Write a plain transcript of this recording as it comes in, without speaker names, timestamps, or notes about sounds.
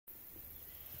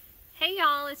Hey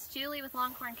y'all, it's Julie with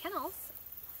Longhorn Kennels.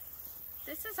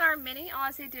 This is our mini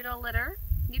Aussiedoodle litter.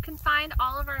 You can find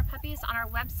all of our puppies on our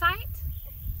website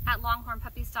at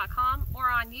longhornpuppies.com or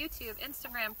on YouTube,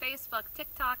 Instagram, Facebook,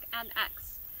 TikTok, and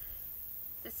X.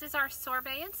 This is our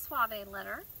Sorbet and Suave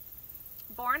litter.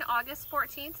 Born August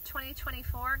 14th,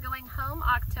 2024, going home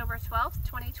October 12th,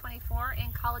 2024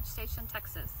 in College Station,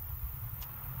 Texas.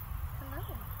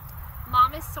 Hello.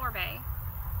 Mom is Sorbet.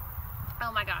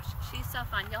 Oh my gosh, she's so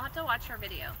fun. You'll have to watch her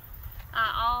video.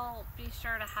 I'll be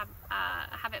sure to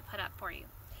have it put up for you.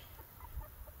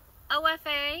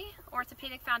 OFA,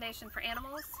 Orthopedic Foundation for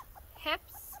Animals,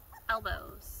 hips,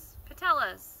 elbows,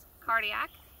 patellas, cardiac,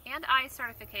 and eye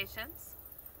certifications,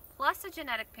 plus a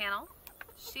genetic panel.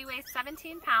 She weighs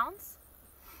 17 pounds.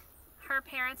 Her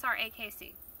parents are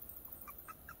AKC,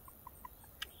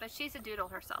 but she's a doodle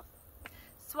herself.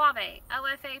 Suave,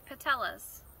 OFA,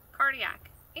 patellas, cardiac,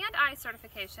 and eye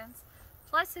certifications,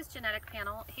 plus his genetic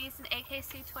panel. He's an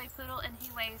AKC toy poodle and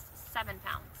he weighs 7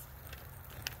 pounds.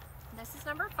 This is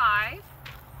number 5.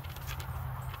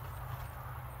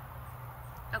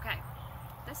 Okay,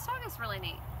 this dog is really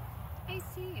neat. I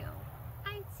see you.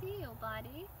 I see you,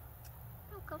 buddy.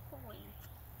 Oh, good boy.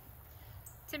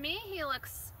 To me, he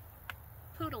looks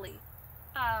poodly.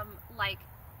 Like,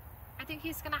 I think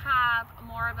he's gonna have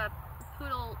more of a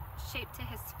poodle shape to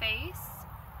his face.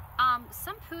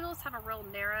 Some poodles have a real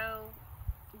narrow,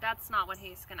 that's not what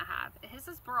he's gonna have. His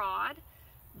is broad,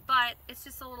 but it's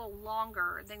just a little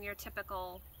longer than your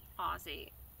typical Aussie.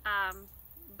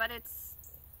 But it's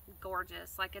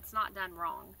gorgeous, like it's not done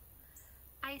wrong.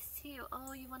 I see you.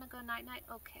 Oh, you wanna go night-night?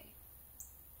 Okay.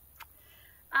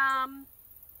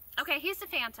 Okay, he's a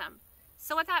phantom.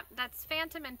 So what that's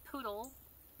phantom and poodle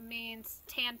means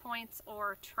tan points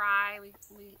or tri.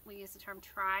 We use the term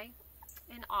tri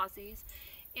in Aussies.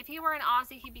 If he were an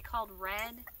Aussie, he'd be called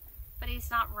red, but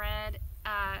he's not red.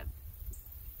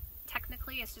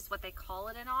 Technically, it's just what they call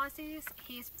it in Aussies.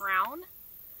 He's brown,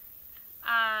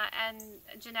 and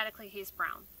genetically he's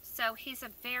brown. So he's a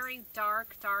very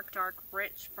dark,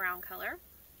 rich brown color.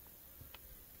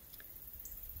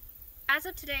 As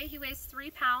of today, he weighs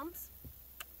 3 pounds,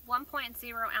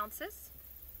 1.0 ounces.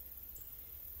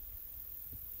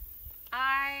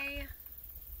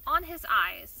 On his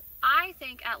eyes, I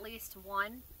think at least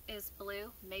one is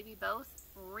blue, maybe both.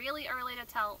 Really early to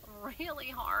tell, really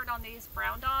hard on these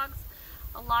brown dogs.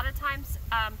 A lot of times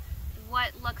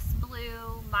what looks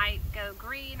blue might go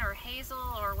green or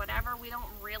hazel or whatever. We don't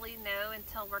really know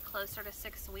until we're closer to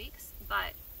 6 weeks,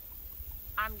 but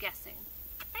I'm guessing.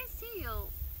 I see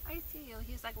you. I see you.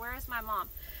 He's like, where is my mom?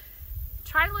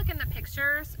 Try to look in the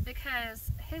pictures because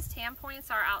his tan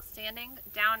points are outstanding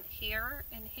down here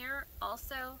and here,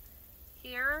 also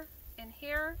here and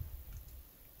here,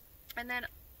 and then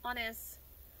on his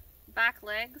back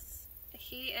legs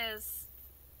he is,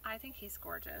 I think he's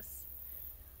gorgeous.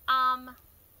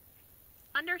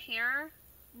 Under here,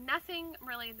 nothing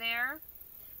really there,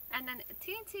 and then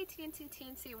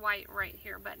teensy white right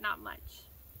here, but not much.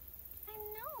 I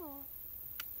know.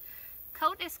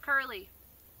 Coat is curly.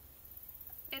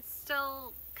 It's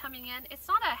still coming in. It's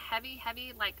not a heavy,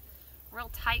 like real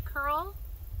tight curl.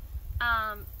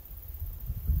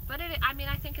 But I mean,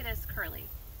 I think it is curly.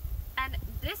 And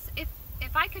this, if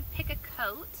I could pick a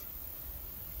coat,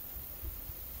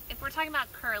 if we're talking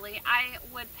about curly, I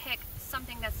would pick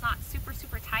something that's not super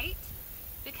tight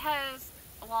because,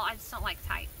 well, I just don't like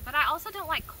tight. But I also don't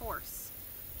like coarse.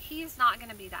 He's not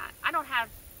going to be that. I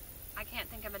can't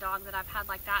think of a dog that I've had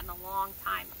like that in a long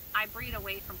time. I breed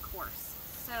away from coarse.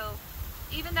 So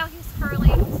even though he's curly,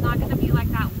 he's not going to be like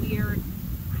that weird,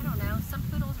 I don't know, some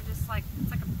poodles are just like,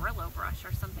 it's like a Brillo brush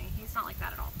or something. He's not like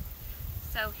that at all.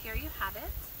 So here you have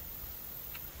it.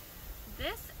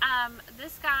 This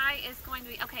guy is going to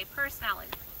be, okay,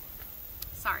 personality.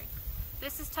 Sorry.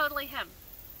 This is totally him.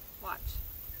 Watch.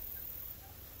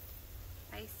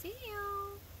 I see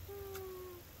you.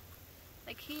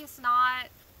 Like, he's not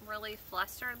really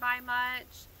flustered by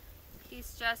much.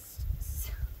 He's just,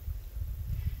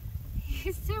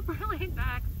 he's super laid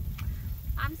back.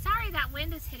 I'm sorry that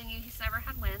wind is hitting you. He's never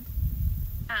had wind.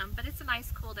 But it's a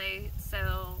nice cool day.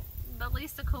 So at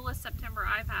least the coolest September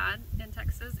I've had in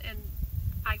Texas, and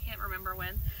I can't remember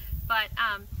when. But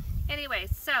anyway,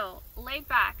 so laid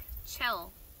back,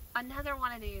 chill. Another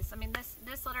one of these. I mean,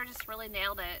 this litter just really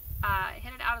nailed it.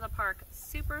 Hit it out of the park.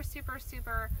 Super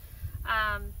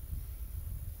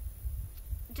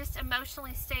just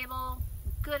emotionally stable,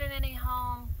 good in any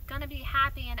home, gonna be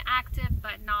happy and active,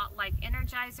 but not like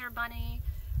Energizer Bunny.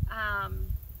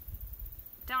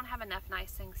 Don't have enough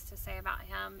nice things to say about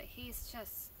him. He's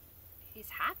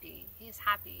happy. He's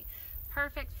happy.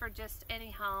 perfect for just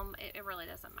any home. It really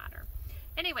doesn't matter.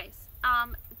 Anyways,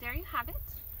 there you have it.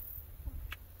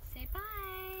 Say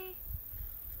bye.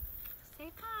 Say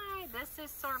bye. This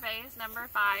is Sorbet's number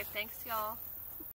 5. Thanks, y'all.